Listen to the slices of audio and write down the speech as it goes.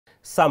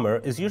Summer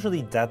is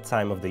usually that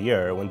time of the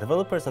year when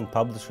developers and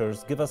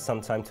publishers give us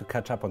some time to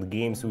catch up on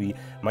games we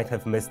might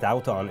have missed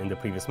out on in the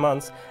previous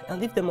months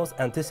and leave the most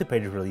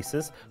anticipated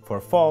releases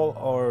for fall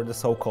or the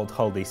so-called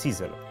holiday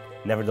season.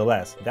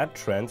 Nevertheless, that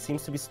trend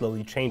seems to be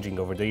slowly changing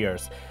over the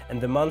years,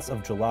 and the months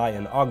of July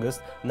and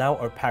August now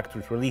are packed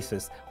with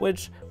releases,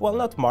 which, while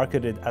not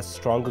marketed as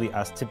strongly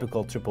as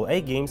typical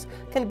AAA games,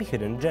 can be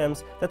hidden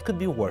gems that could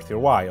be worth your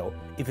while.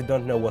 If you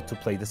don't know what to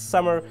play this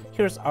summer,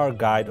 here's our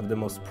guide of the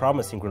most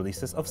promising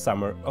releases of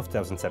summer of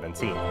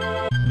 2017.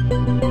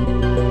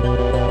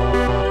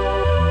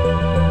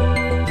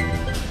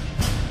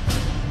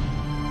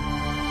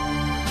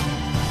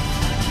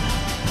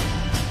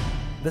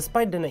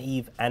 Despite the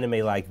naive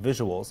anime-like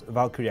visuals,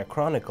 Valkyria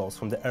Chronicles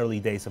from the early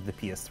days of the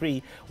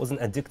PS3 was an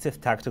addictive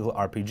tactical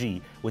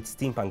RPG with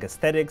steampunk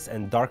aesthetics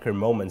and darker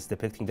moments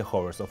depicting the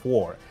horrors of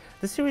war.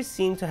 The series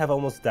seemed to have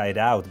almost died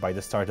out by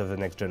the start of the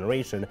next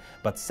generation,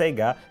 but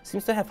Sega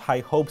seems to have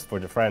high hopes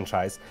for the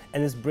franchise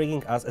and is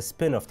bringing us a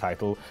spin-off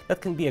title that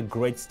can be a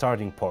great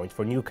starting point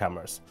for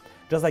newcomers.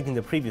 Just like in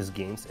the previous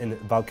games, in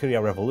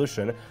Valkyria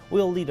Revolution,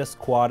 we'll lead a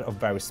squad of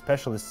very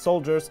specialist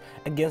soldiers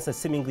against a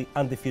seemingly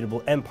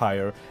undefeatable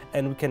empire,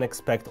 and we can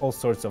expect all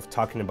sorts of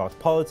talking about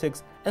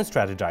politics and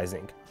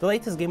strategizing. The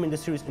latest game in the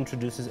series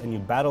introduces a new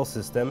battle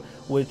system,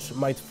 which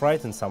might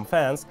frighten some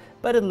fans,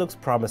 but it looks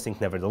promising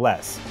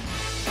nevertheless.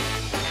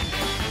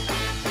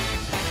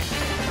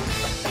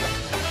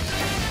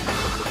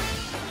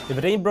 If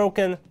it ain't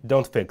broken,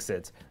 don't fix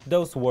it.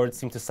 Those words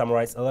seem to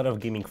summarize a lot of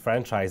gaming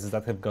franchises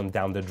that have gone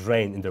down the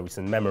drain in the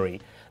recent memory.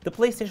 The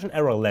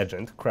PlayStation-era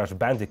legend, Crash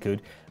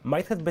Bandicoot,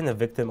 might have been a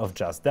victim of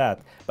just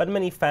that, but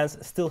many fans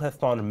still have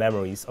fond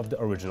memories of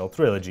the original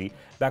trilogy,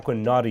 back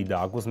when Naughty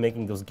Dog was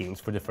making those games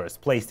for the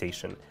first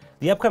PlayStation.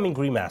 The upcoming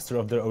remaster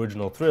of the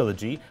original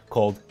trilogy,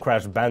 called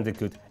Crash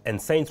Bandicoot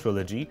and Sane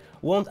Trilogy,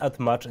 won't add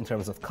much in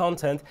terms of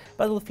content,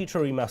 but will feature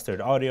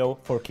remastered audio,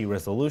 4K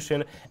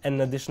resolution, and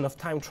an addition of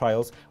time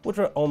trials, which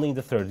were only in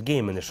the third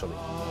game initially.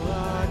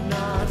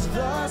 Not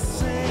the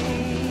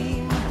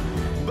same,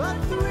 but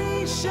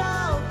three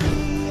shall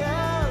be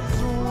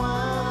as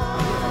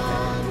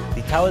one.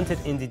 The talented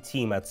indie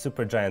team at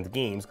Supergiant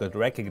Games got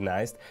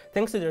recognized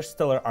thanks to their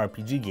stellar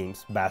RPG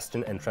games,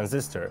 Bastion and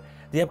Transistor.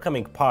 The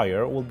upcoming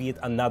Pyre will be yet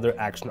another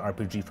action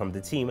RPG from the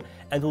team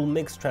and will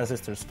mix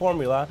Transistor's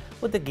formula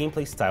with the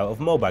gameplay style of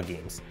MOBA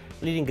games.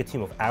 Leading a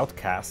team of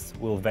outcasts,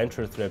 we'll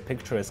venture through a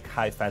picturesque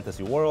high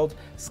fantasy world,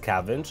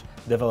 scavenge,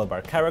 develop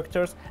our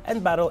characters,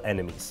 and battle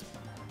enemies.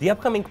 The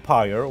upcoming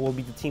Pyre will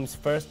be the team's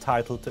first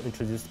title to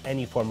introduce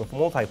any form of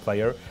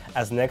multiplayer,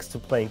 as next to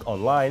playing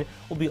online,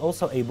 we'll be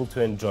also able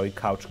to enjoy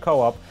couch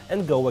co-op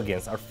and go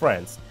against our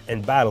friends.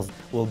 And battles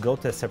will go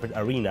to a separate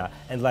arena,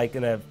 and like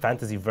in a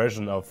fantasy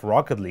version of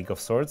Rocket League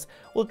of sorts,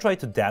 we'll try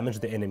to damage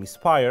the enemy's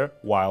Pyre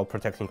while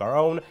protecting our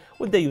own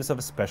with the use of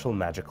a special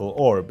magical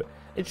orb.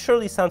 It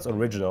surely sounds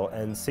original,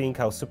 and seeing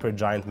how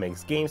Supergiant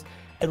makes games,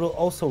 it will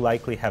also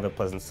likely have a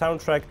pleasant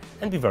soundtrack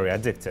and be very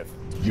addictive.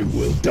 You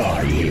will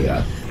die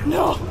here.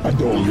 No. And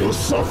all your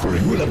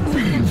suffering will have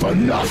been for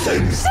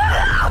nothing.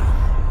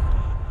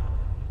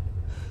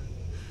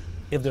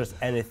 If there's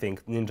anything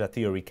Ninja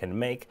Theory can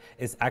make,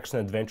 it's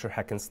action-adventure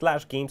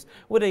hack-and-slash games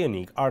with a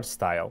unique art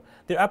style.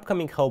 Their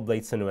upcoming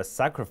Hellblade Senua's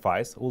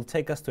Sacrifice will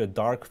take us to a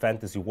dark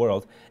fantasy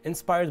world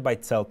inspired by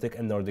Celtic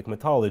and Nordic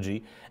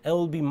mythology, and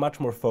will be much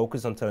more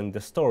focused on telling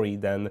the story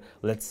than,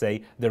 let's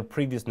say, their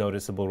previous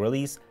noticeable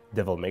release,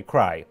 Devil May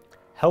Cry.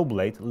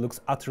 Hellblade looks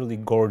utterly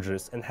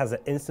gorgeous and has an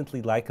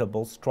instantly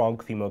likable, strong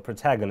female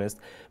protagonist,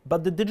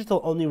 but the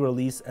digital-only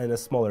release and a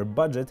smaller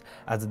budget,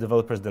 as the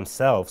developers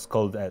themselves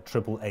called a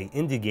AAA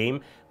indie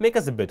game, make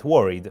us a bit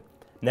worried.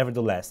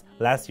 Nevertheless,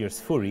 last year's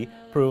Fury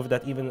proved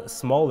that even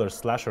smaller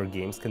slasher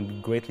games can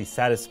be greatly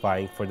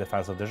satisfying for the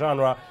fans of the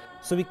genre,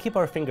 so we keep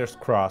our fingers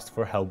crossed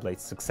for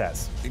Hellblade's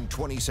success. In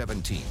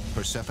 2017,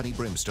 Persephone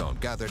Brimstone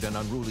gathered an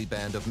unruly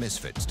band of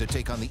misfits to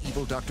take on the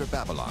evil Dr.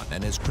 Babylon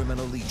and his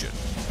criminal legion.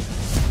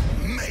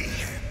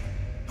 Mayhem.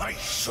 I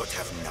should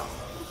have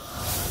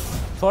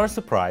known. To our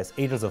surprise,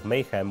 Agents of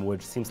Mayhem,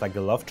 which seems like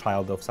the love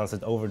child of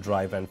Sunset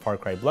Overdrive and Far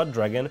Cry Blood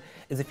Dragon,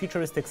 is a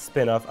futuristic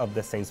spin-off of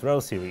the Saints Row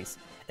series.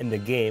 In the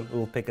game, we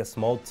will pick a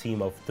small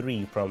team of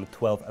 3 from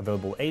 12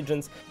 available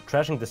agents,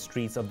 trashing the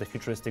streets of the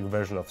futuristic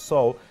version of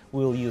Seoul.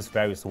 We will use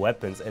various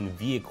weapons and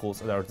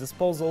vehicles at our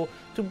disposal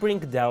to bring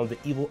down the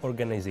evil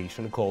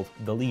organization called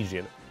the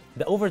Legion.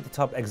 The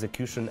over-the-top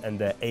execution and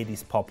the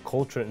 80s pop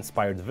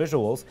culture-inspired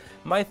visuals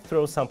might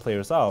throw some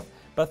players off,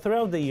 but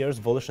throughout the years,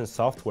 Volition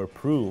Software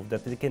proved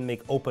that they can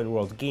make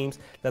open-world games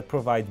that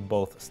provide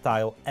both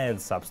style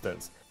and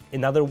substance.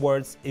 In other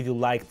words, if you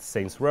liked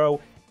Saints Row,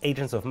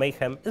 Agents of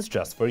Mayhem is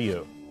just for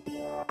you.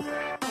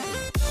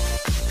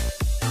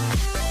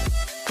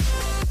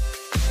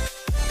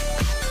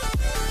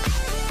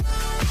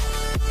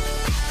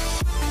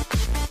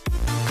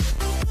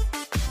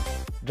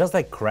 Just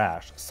like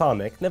Crash,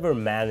 Sonic never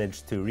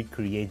managed to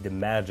recreate the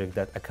magic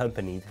that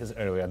accompanied his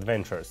early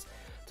adventures.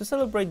 To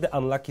celebrate the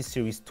unlucky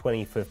series'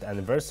 25th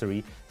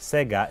anniversary,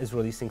 Sega is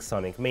releasing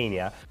Sonic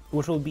Mania,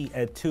 which will be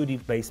a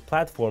 2D-based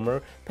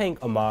platformer paying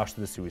homage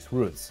to the series'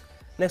 roots.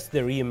 Next to the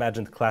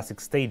reimagined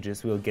classic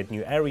stages, we'll get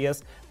new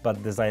areas,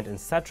 but designed in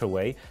such a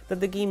way that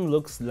the game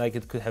looks like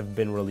it could have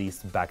been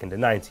released back in the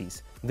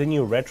 90s. The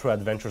new retro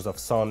adventures of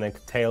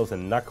Sonic, Tails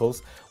and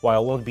Knuckles,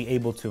 while won't be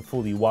able to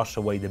fully wash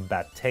away the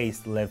bad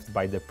taste left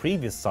by the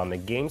previous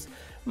Sonic games,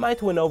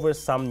 might win over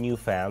some new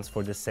fans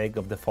for the sake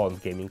of the fallen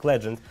gaming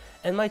legend,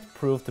 and might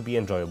prove to be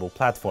an enjoyable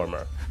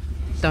platformer.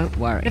 Don't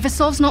worry. If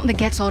Asov's not in the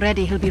gets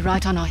already, he'll be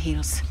right on our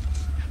heels.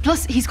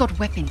 Plus, he's got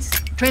weapons,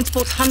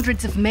 transports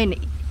hundreds of men.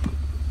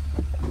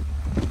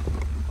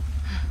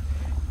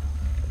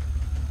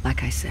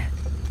 Like I said,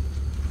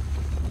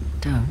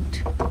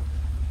 don't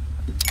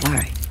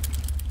worry.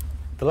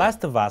 The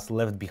Last of Us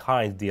Left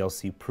Behind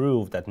DLC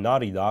proved that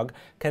Naughty Dog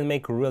can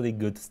make really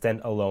good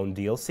standalone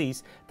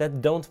DLCs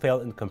that don't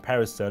fail in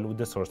comparison with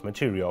the source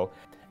material,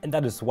 and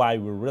that is why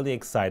we're really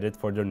excited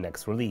for their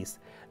next release.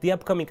 The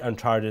upcoming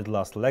Uncharted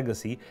Lost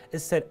Legacy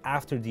is set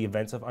after the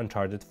events of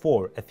Uncharted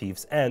 4: A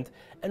Thief's End,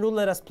 and will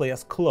let us play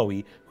as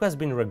Chloe, who has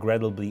been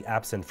regrettably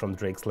absent from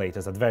Drake's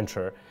latest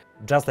adventure.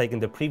 Just like in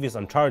the previous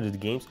Uncharted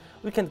games,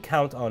 we can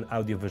count on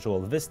audiovisual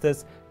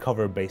vistas,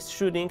 cover-based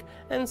shooting,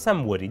 and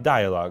some witty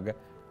dialogue.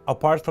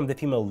 Apart from the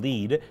female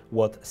lead,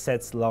 what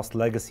sets Lost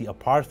Legacy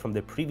apart from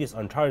the previous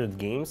Uncharted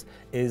games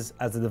is,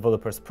 as the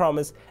developers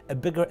promise, a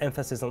bigger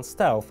emphasis on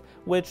stealth,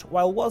 which,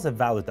 while was a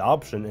valid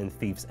option in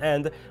Thief's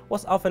End,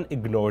 was often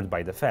ignored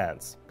by the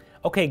fans.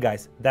 Okay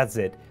guys, that's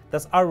it.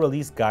 That's our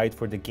release guide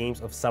for the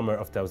games of summer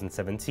of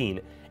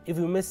 2017. If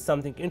you missed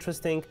something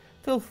interesting,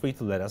 feel free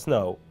to let us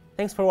know.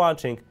 Thanks for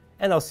watching,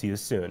 and I'll see you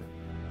soon.